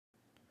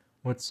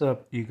What's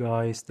up, you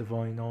guys?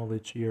 Divine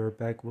Knowledge here,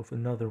 back with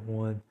another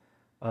one.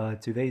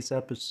 Today's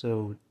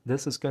episode,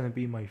 this is going to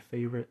be my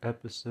favorite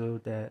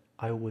episode that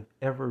I would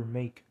ever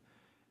make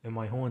in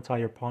my whole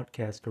entire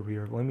podcast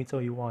career. Let me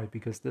tell you why.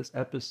 Because this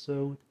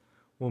episode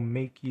will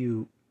make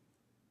you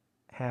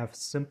have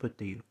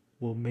sympathy,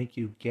 will make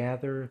you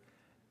gather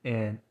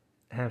and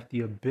have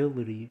the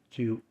ability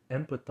to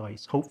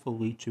empathize.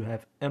 Hopefully, to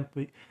have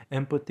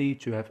empathy,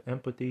 to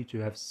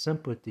have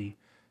sympathy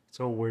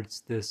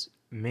towards this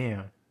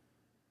man.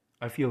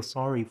 I feel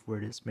sorry for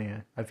this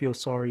man. I feel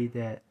sorry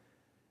that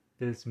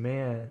this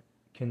man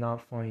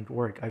cannot find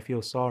work. I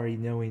feel sorry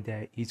knowing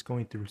that he's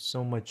going through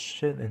so much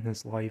shit in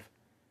his life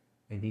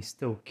and he's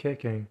still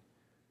kicking.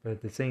 But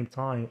at the same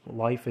time,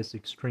 life is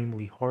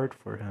extremely hard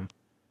for him.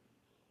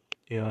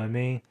 You know what I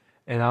mean?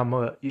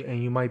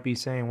 And you might be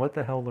saying, "What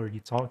the hell are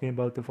you talking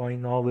about,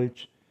 divine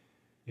knowledge?"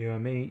 You know what I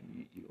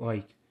mean?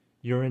 Like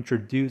you're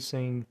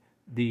introducing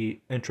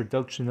the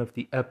introduction of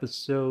the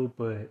episode,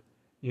 but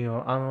I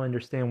don't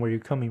understand where you're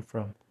coming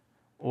from.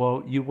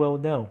 Well, you will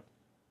know.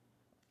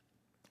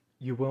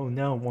 You will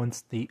know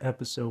once the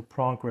episode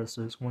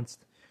progresses. Once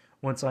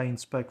I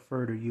inspect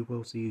further, you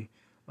will see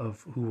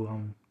of who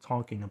I'm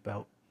talking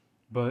about.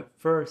 But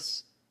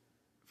first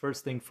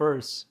thing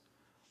first,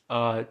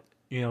 uh,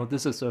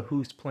 this is a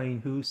Who's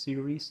Playing Who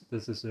series.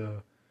 This is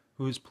a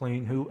Who's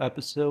Playing Who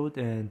episode,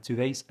 and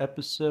today's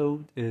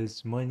episode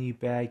is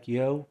Moneybagg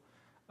Yo.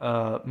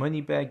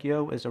 Moneybagg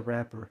Yo is a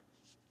rapper.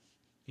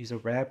 He's a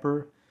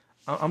rapper.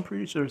 I'm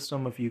pretty sure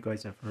some of you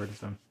guys have heard of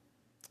him.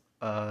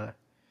 Uh,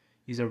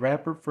 he's a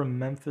rapper from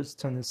Memphis,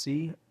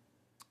 Tennessee.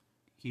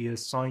 He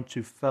is signed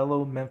to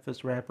fellow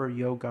Memphis rapper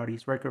Yo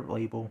Gotti's record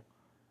label,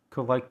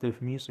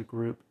 Collective Music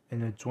Group,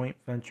 in a joint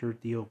venture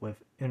deal with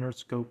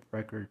Interscope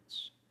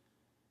Records.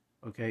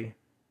 Okay?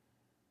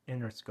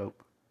 Interscope.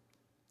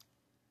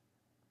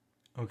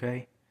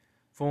 Okay?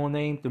 Full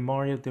name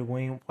Demario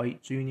Dwayne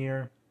White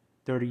Jr.,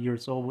 30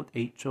 years old with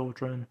 8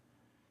 children.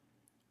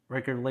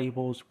 Record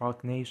labels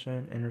Rock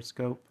Nation,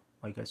 Interscope,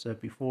 like I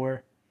said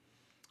before.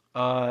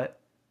 Uh,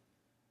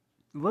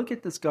 Look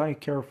at this guy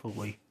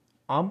carefully.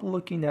 I'm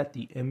looking at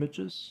the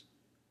images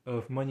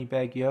of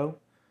Moneybagg Yo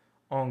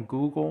on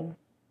Google.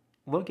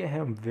 Look at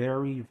him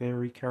very,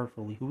 very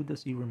carefully. Who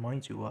does he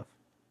remind you of?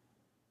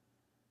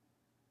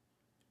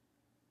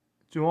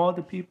 To all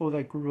the people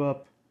that grew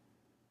up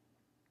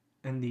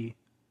in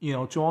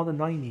to all the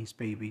 90s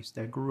babies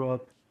that grew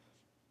up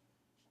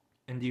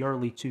in the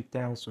early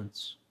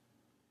 2000s,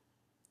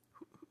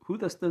 who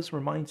does this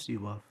remind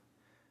you of?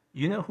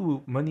 You know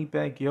who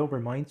Moneybagg Yo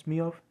reminds me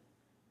of?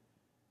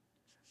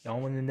 Y'all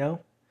want to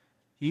know?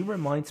 He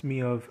reminds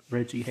me of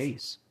Reggie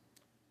Hayes.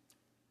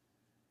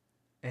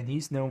 And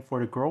he's known for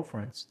The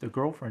Girlfriends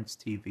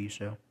TV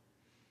show.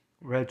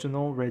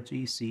 Reginald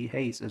Reggie C.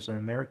 Hayes is an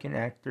American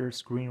actor,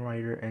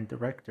 screenwriter, and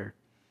director.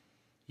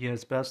 He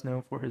is best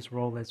known for his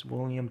role as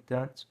William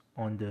Dent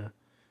on the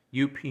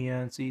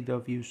UPN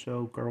CW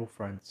show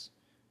Girlfriends.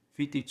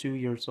 52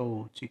 years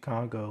old,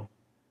 Chicago,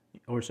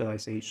 or should I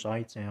say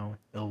Chi-Town,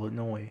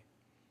 Illinois.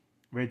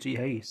 Reggie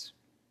Hayes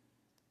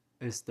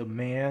is the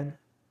man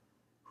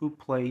who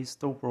plays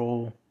the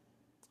role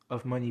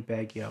of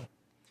Moneybagg Yo.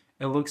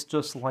 It looks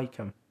just like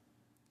him.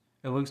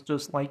 It looks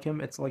just like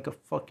him. It's like a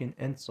fucking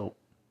insult.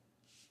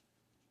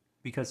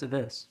 Because of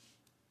this.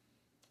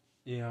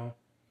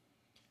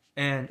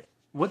 And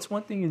what's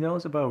one thing you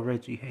notice about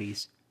Reggie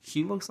Hayes?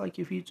 He looks like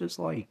if he just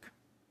like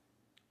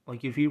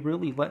if he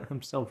really let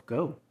himself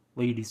go.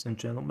 Ladies and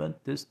gentlemen,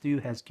 this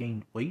dude has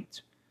gained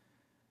weight.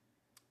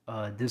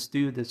 This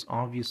dude is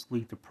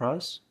obviously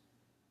depressed.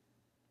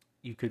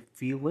 You could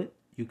feel it.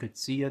 You could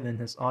see it in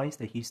his eyes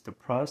that he's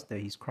depressed,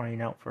 that he's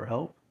crying out for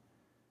help.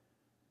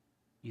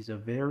 He's a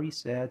very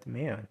sad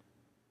man.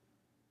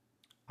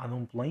 I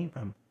don't blame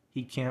him.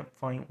 He can't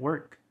find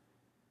work.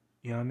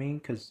 You know what I mean?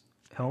 Because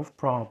health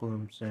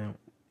problems and,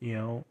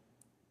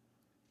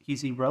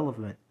 he's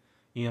irrelevant.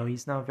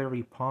 He's not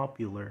very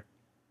popular.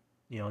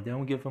 They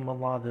don't give him a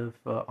lot of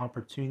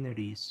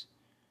opportunities,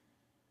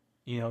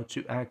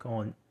 to act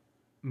on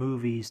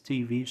movies,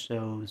 TV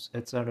shows,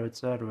 etc.,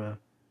 etc.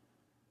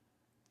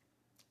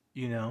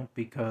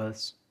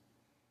 Because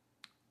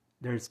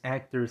there's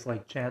actors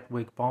like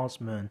Chadwick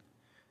Boseman,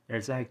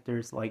 there's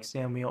actors like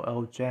Samuel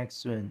L.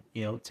 Jackson,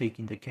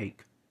 taking the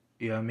cake.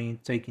 You know what I mean?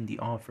 Taking the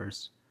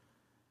offers.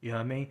 You know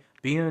what I mean?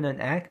 Being an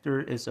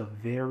actor is a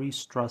very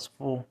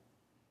stressful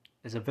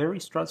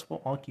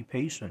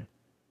occupation.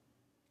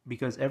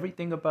 Because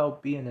everything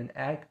about being an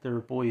actor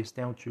boils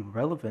down to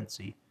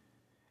relevancy.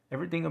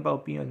 Everything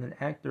about being an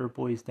actor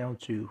boils down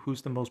to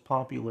who's the most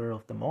popular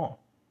of them all.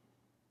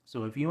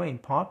 So if you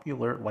ain't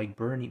popular like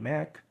Bernie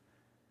Mac,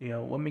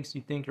 what makes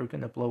you think you're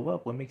going to blow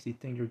up? What makes you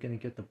think you're going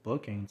to get the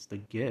bookings, the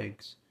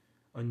gigs,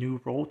 a new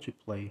role to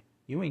play?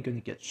 You ain't going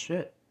to get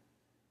shit.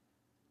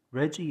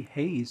 Reggie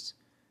Hayes,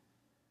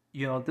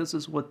 this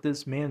is what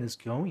this man is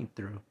going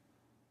through.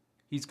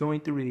 He's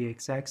going through the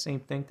exact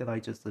same thing that I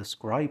just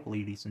described,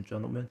 ladies and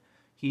gentlemen.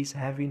 He's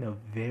having a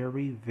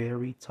very,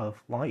 very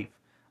tough life.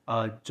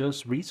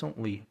 Just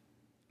recently,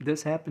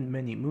 this happened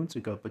many moons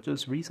ago, but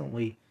just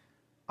recently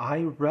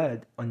I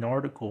read an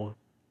article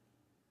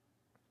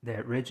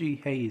that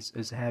Reggie Hayes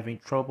is having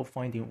trouble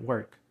finding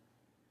work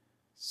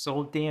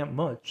so damn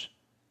much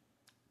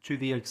to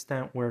the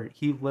extent where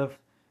he lived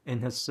in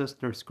his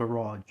sister's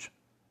garage.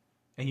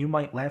 And you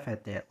might laugh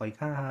at that, like,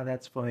 haha,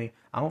 that's funny.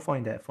 I don't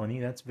find that funny.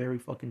 That's very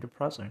fucking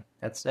depressing.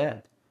 That's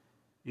sad.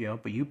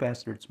 But you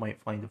bastards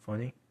might find it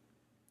funny.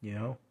 You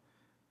know?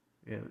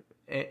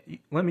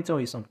 Let me tell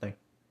you something.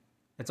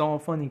 It's all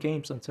fun and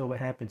games until it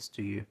happens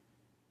to you.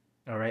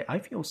 Alright? I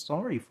feel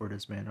sorry for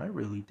this man. I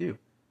really do.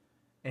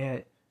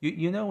 And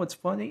you know what's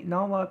funny?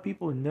 Not a lot of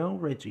people know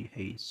Reggie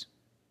Hayes.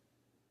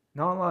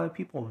 Not a lot of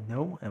people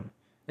know him.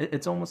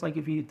 It's almost like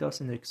if he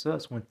doesn't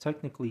exist, when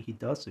technically he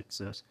does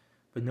exist,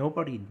 but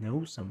nobody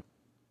knows him.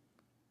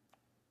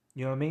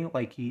 You know what I mean?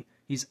 Like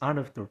he's out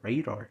of the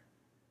radar.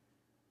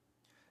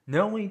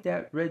 Knowing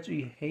that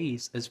Reggie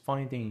Hayes is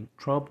finding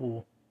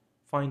trouble,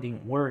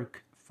 finding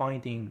work,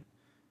 finding,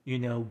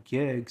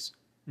 gigs,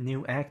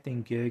 new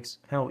acting gigs,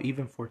 hell,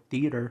 even for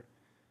theater,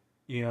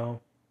 you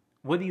know,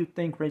 what do you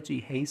think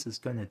Reggie Hayes is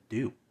gonna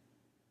do?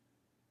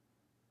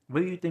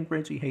 What do you think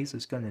Reggie Hayes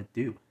is gonna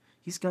do?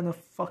 He's gonna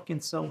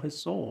fucking sell his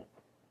soul.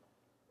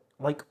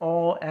 Like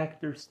all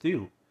actors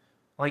do.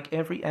 Like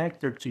every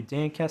actor, to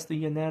Dan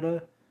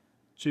Castellaneta,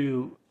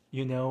 to,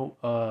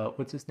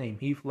 what's his name?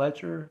 Heath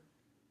Ledger,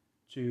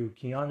 to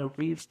Keanu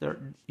Reeves.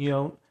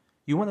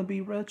 You want to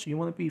be rich, you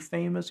want to be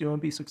famous, you want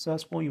to be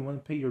successful, you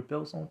want to pay your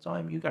bills on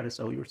time, you gotta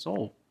sell your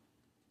soul.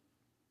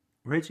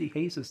 Reggie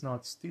Hayes is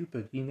not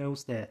stupid. He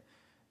knows that,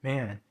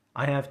 man,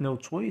 I have no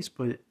choice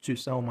but to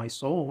sell my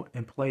soul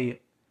and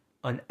play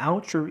an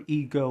alter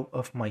ego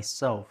of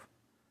myself,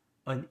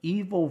 an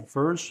evil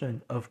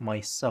version of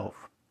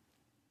myself.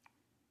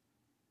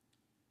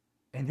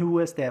 And who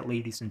is that,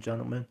 ladies and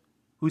gentlemen?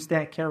 Who's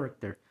that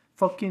character?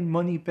 Fucking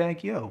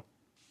Moneybagg Yo.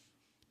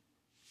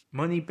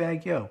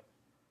 Moneybagg Yo.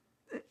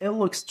 It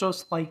looks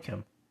just like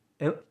him.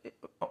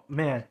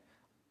 Man,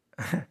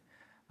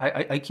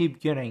 I keep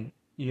getting,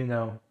 being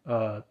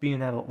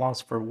at a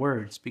loss for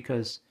words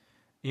because,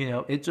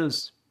 it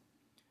just,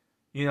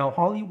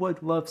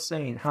 Hollywood loves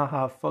saying,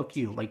 haha, fuck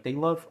you. Like, they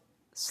love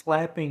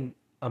slapping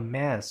a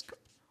mask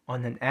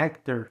on an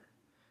actor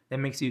that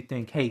makes you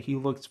think, hey, he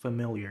looks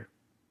familiar.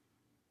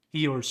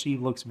 He or she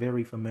looks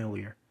very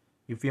familiar.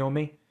 You feel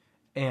me?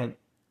 And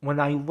when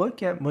I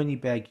look at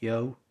Moneybagg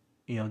Yo,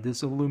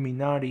 this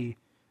Illuminati,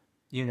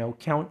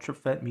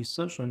 counterfeit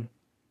musician,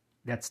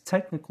 that's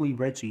technically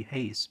Reggie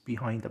Hayes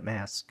behind the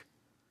mask.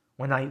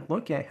 When I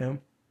look at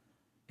him,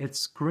 it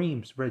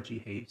screams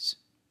Reggie Hayes.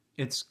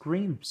 It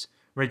screams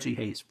Reggie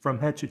Hayes from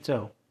head to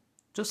toe.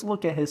 Just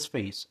look at his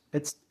face.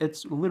 It's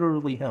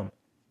literally him.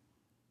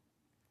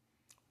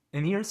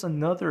 And here's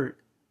another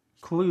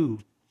clue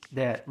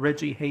that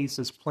Reggie Hayes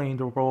is playing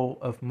the role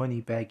of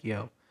Moneybagg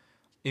Yo.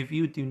 If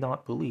you do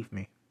not believe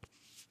me,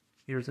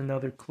 here's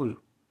another clue.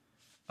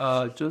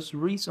 Just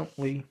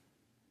recently,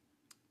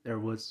 there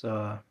was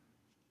a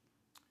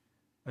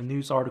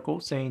news article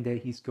saying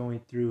that he's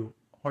going through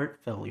heart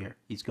failure.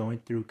 He's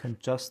going through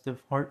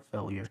congestive heart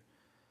failure.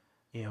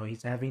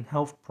 He's having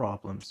health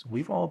problems.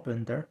 We've all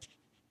been there,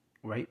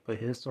 right? But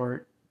his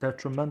are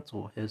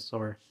detrimental. His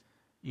are,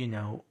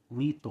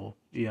 lethal,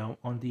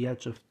 on the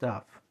edge of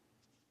death.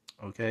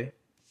 Okay?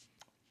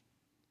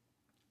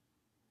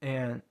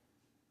 And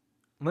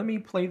let me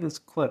play this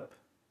clip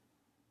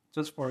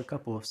just for a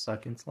couple of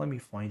seconds. Let me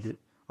find it.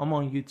 I'm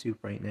on YouTube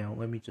right now.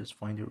 Let me just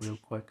find it real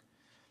quick.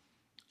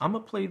 I'm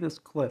going to play this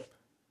clip.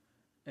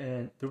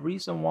 And the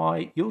reason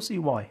why, you'll see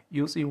why.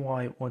 You'll see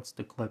why once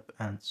the clip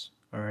ends.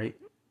 Alright?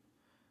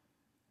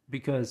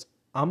 Because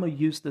I'm going to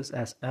use this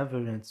as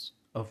evidence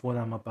of what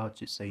I'm about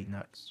to say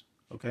next.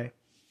 Okay?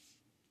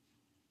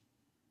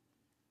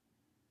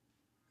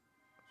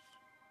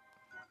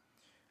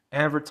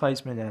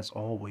 Advertisement as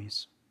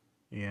always.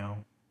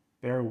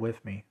 Bear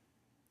with me.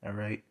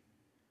 Alright?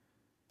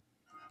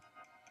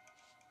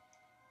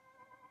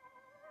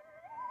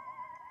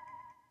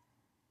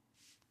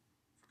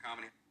 For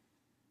comedy.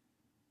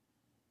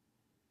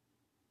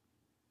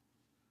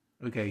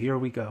 Okay, here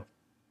we go.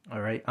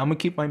 Alright? I'm going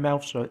to keep my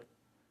mouth shut.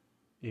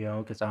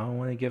 Because I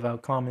don't want to give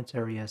out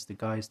commentary as the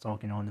guy's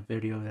talking on the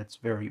video. That's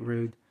very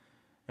rude.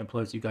 And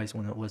plus, you guys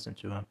want to listen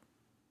to him.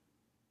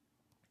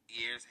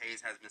 Years,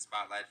 Hayes has been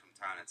spotlighted from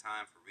time to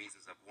time for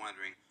reasons of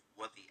wondering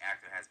what the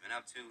actor has been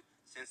up to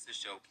since the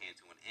show came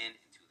to an end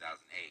in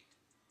 2008.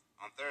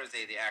 On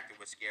Thursday, the actor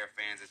would scare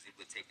fans as he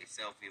would take a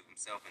selfie of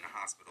himself in a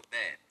hospital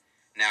bed.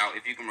 Now,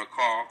 if you can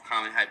recall,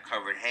 Common Hype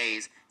covered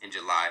Hayes in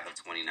July of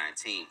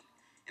 2019.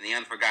 In the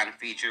Unforgotten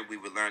feature, we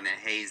would learn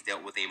that Hayes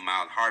dealt with a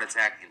mild heart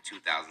attack in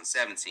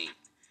 2017.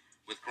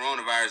 With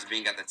coronavirus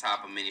being at the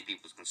top of many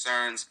people's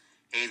concerns,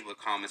 Hayes would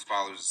calm his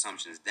followers'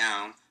 assumptions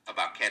down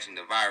about catching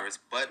the virus,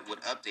 but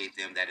would update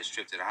them that his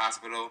trip to the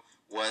hospital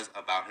was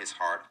about his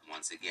heart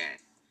once again.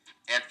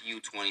 FU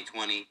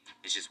 2020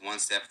 is just one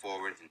step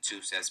forward and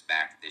two steps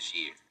back this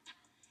year.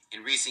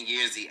 In recent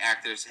years, the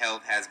actor's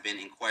health has been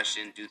in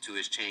question due to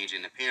his change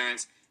in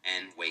appearance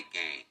and weight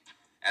gain.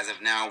 As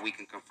of now, we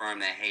can confirm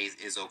that Hayes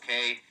is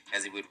okay,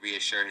 as he would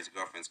reassure his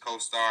girlfriend's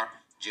co-star,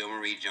 Jill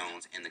Marie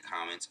Jones, in the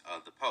comments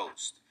of the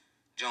post.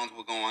 Jones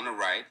will go on to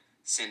write,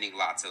 sending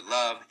lots of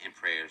love and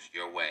prayers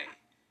your way.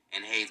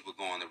 And Hayes will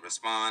go on to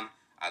respond,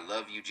 I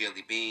love you,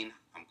 Jelly Bean.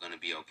 I'm gonna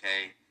be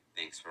okay.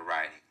 Thanks for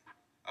writing.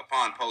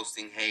 Upon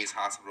posting, Hayes'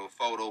 hospital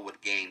photo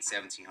would gain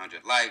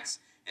 1,700 likes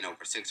and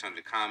over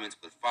 600 comments,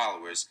 with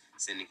followers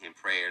sending him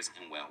prayers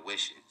and well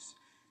wishes.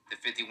 The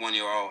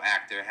 51-year-old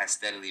actor has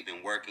steadily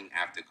been working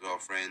after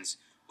Girlfriends,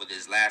 with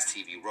his last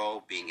TV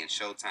role being in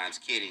Showtime's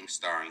Kidding,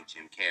 starring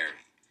Jim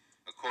Carrey.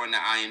 According to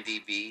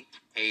IMDb,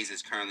 Hayes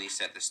is currently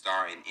set to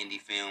star in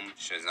indie film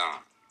Shazam.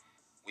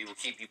 We will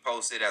keep you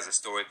posted as the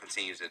story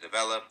continues to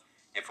develop.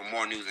 And for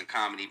more news and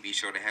comedy, be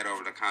sure to head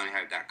over to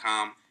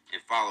comedyhype.com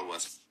and follow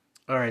us.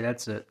 Alright,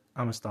 that's it.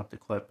 I'm gonna stop the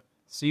clip.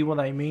 See what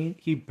I mean?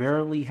 He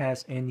barely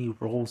has any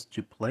roles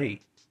to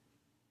play.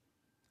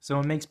 So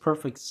it makes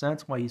perfect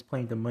sense why he's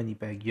playing the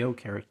Moneybagg Yo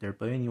character.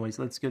 But anyways,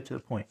 let's get to the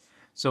point.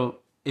 So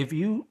if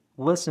you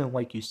listen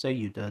like you say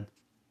you did,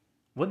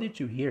 what did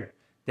you hear?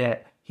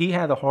 That he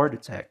had a heart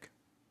attack.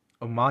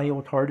 A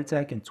mild heart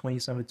attack in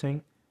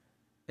 2017.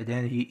 And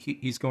then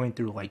he's going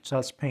through like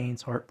chest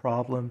pains, heart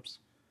problems.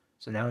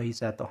 So now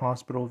he's at the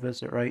hospital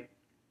visit, right?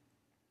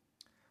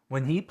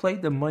 When he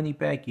played the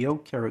Moneybagg Yo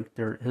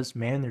character, his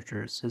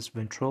managers, his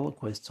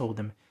ventriloquists told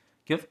him,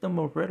 give them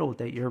a riddle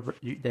that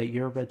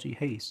you're Reggie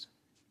Hayes.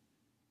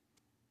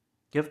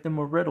 Give them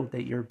a riddle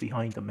that you're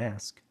behind the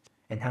mask.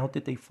 And how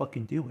did they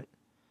fucking do it?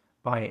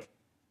 By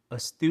a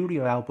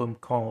studio album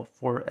called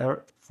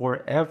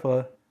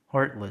Forever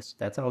Heartless.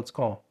 That's how it's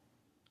called.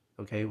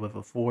 Okay, with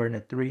a 4 and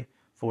a 3.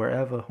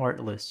 Forever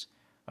Heartless.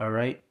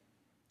 Alright?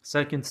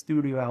 Second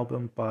studio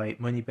album by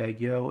Moneybagg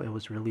Yo. It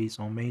was released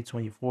on May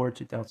 24,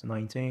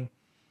 2019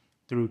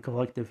 through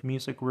Collective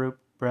Music Group,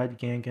 Brad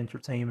Gang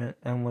Entertainment,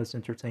 Endless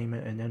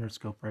Entertainment, and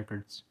Interscope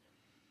Records.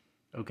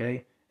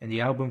 Okay? And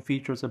the album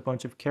features a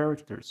bunch of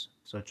characters,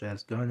 such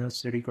as Gunna,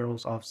 City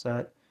Girls,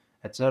 Offset,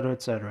 etc.,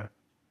 etc.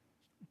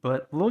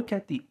 But look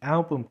at the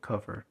album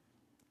cover.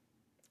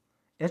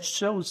 It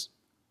shows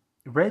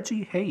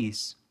Reggie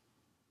Hayes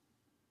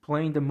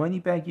playing the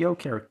Moneybagg Yo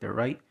character,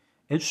 right?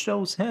 It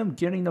shows him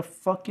getting a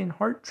fucking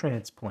heart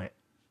transplant.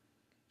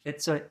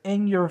 It's a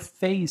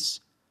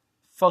in-your-face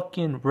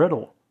fucking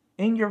riddle.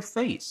 In your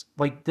face.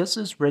 Like, this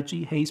is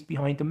Reggie Hayes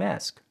behind the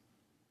mask.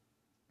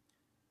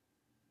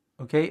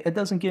 Okay? It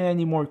doesn't get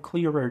any more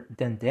clearer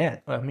than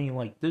that. I mean,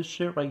 like, this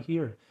shit right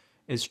here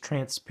is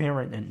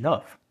transparent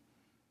enough.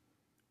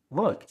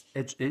 Look,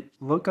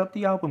 look up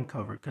the album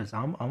cover, because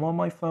I'm on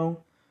my phone.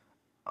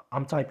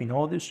 I'm typing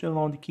all this shit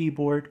on the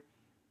keyboard.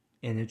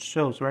 And it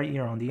shows right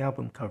here on the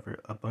album cover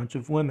a bunch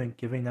of women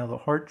giving out a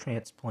heart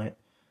transplant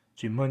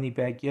to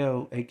Moneybagg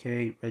Yo,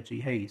 aka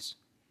Reggie Hayes.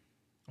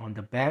 On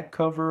the back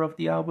cover of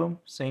the album,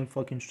 same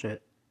fucking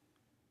shit.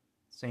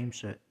 Same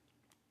shit.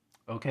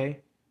 Okay?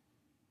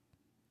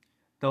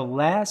 The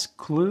last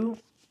clue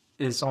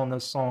is on a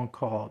song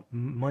called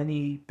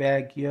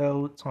Moneybagg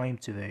Yo, Time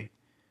Today.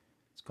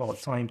 It's called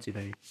Time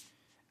Today.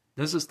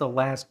 This is the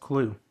last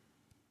clue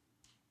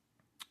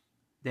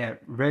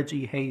that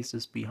Reggie Hayes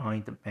is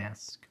behind the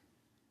mask.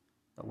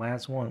 The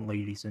last one,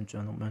 ladies and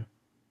gentlemen.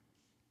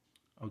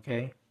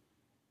 Okay?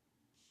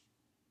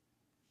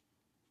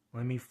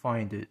 Let me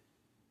find it.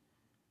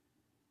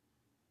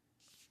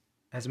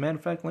 As a matter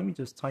of fact, let me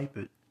just type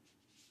it.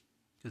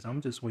 Because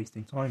I'm just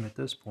wasting time at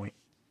this point.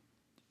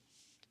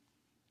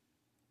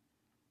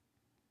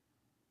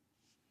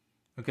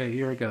 Okay,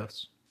 here it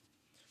goes.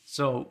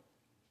 So,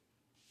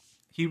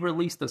 he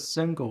released a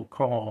single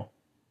called,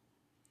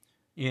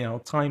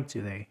 Time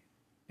Today.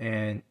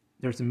 And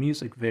there's a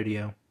music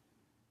video.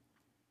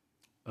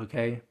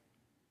 Okay,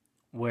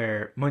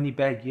 where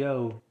Moneybagg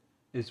Yo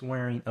is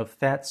wearing a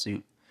fat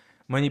suit.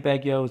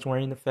 Moneybagg Yo is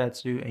wearing a fat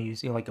suit, and you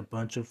see like a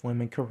bunch of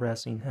women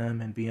caressing him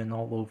and being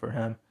all over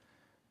him.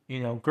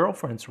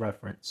 Girlfriend's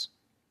reference.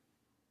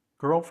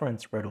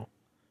 Girlfriend's riddle.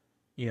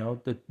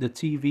 The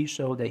TV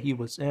show that he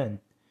was in.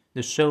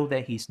 The show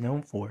that he's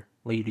known for,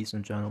 ladies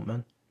and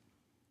gentlemen.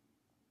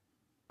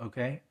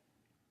 Okay?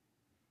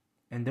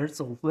 And there's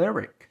a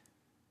lyric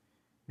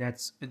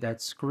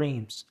that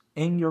screams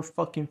in your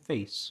fucking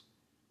face.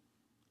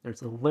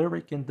 There's a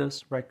lyric in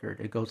this record.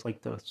 It goes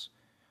like this.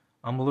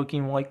 I'm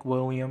looking like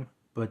William,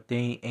 but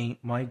they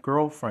ain't my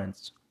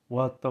girlfriends.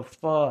 What the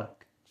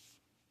fuck?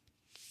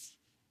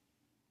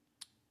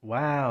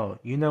 Wow.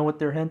 You know what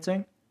they're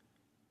hinting?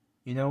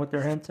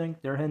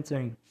 They're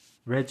hinting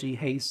Reggie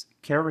Hayes'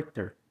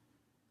 character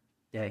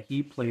that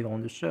he played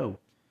on the show.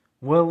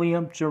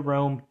 William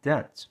Jerome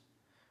Dent.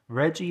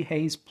 Reggie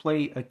Hayes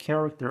played a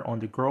character on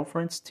the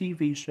Girlfriends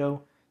TV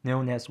show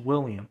known as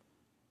William.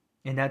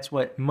 And that's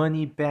what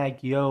Moneybagg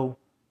Yo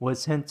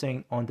was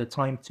hinting on the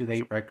Time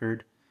Today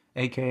record,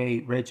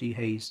 aka Reggie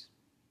Hayes,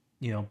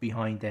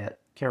 behind that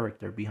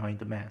character, behind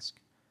the mask.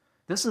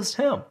 This is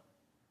him.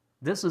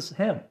 This is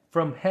him.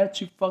 From head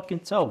to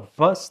fucking toe.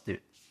 Busted.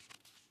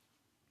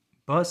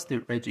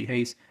 Busted, Reggie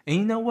Hayes. And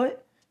you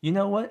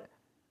know what?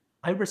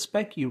 I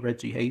respect you,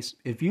 Reggie Hayes.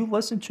 If you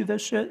listen to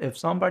this shit, if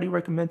somebody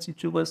recommends you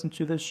to listen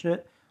to this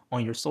shit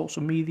on your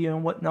social media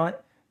and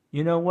whatnot,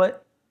 you know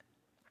what?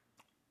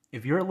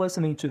 If you're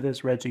listening to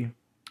this, Reggie,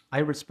 I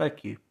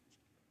respect you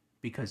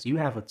because you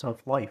have a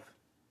tough life.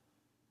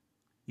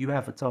 You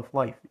have a tough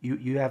life.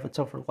 You have a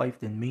tougher life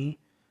than me,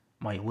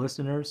 my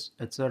listeners,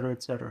 etc.,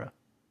 etc.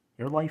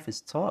 Your life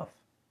is tough.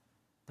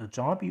 The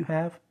job you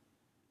have,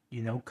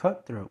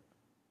 cutthroat,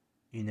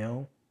 you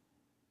know,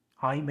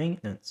 high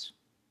maintenance.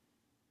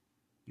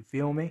 You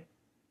feel me?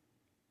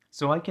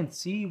 So I can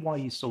see why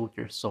you sold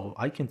your soul.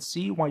 I can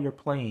see why you're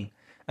playing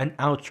an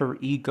alter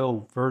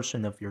ego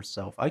version of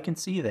yourself. I can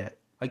see that.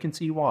 I can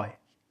see why.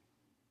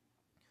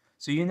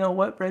 So you know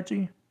what,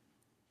 Reggie?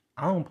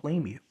 I don't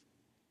blame you.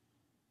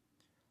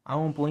 I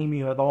don't blame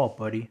you at all,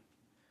 buddy.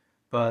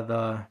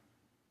 But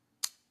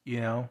you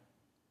know,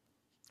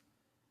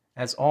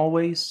 as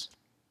always,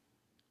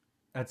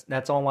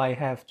 that's all I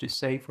have to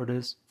say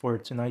for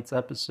tonight's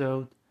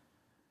episode.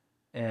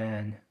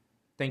 And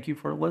thank you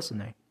for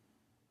listening.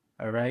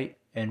 All right?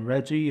 And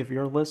Reggie, if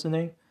you're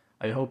listening,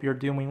 I hope you're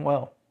doing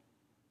well.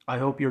 I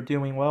hope you're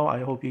doing well. I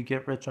hope you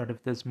get rich out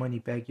of this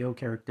Moneybagg Yo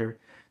character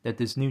that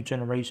this new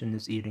generation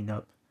is eating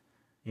up.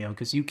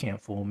 Because you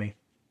can't fool me.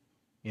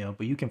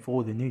 But you can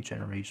fool the new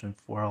generation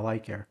for all I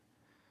care.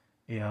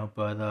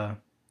 But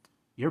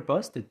you're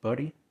busted,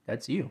 buddy.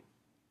 That's you.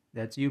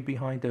 That's you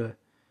behind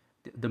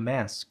the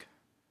mask.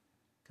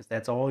 Because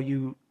that's all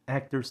you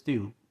actors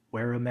do.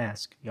 Wear a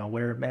mask. Y'all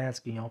wear a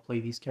mask and y'all play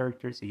these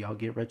characters and y'all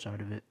get rich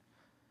out of it.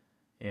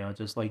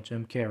 Just like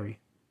Jim Carrey.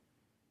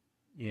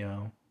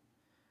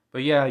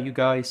 But yeah, you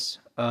guys,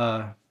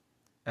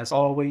 as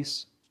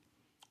always,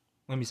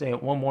 let me say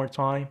it one more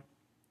time,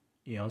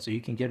 so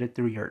you can get it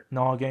through your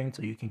noggin,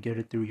 so you can get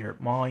it through your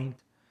mind.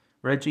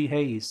 Reggie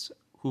Hayes,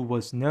 who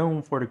was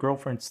known for the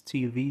Girlfriend's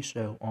TV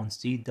show on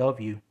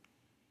CW,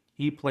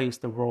 he plays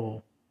the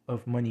role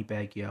of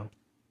Moneybagg Yo.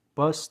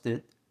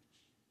 Busted.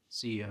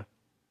 See ya.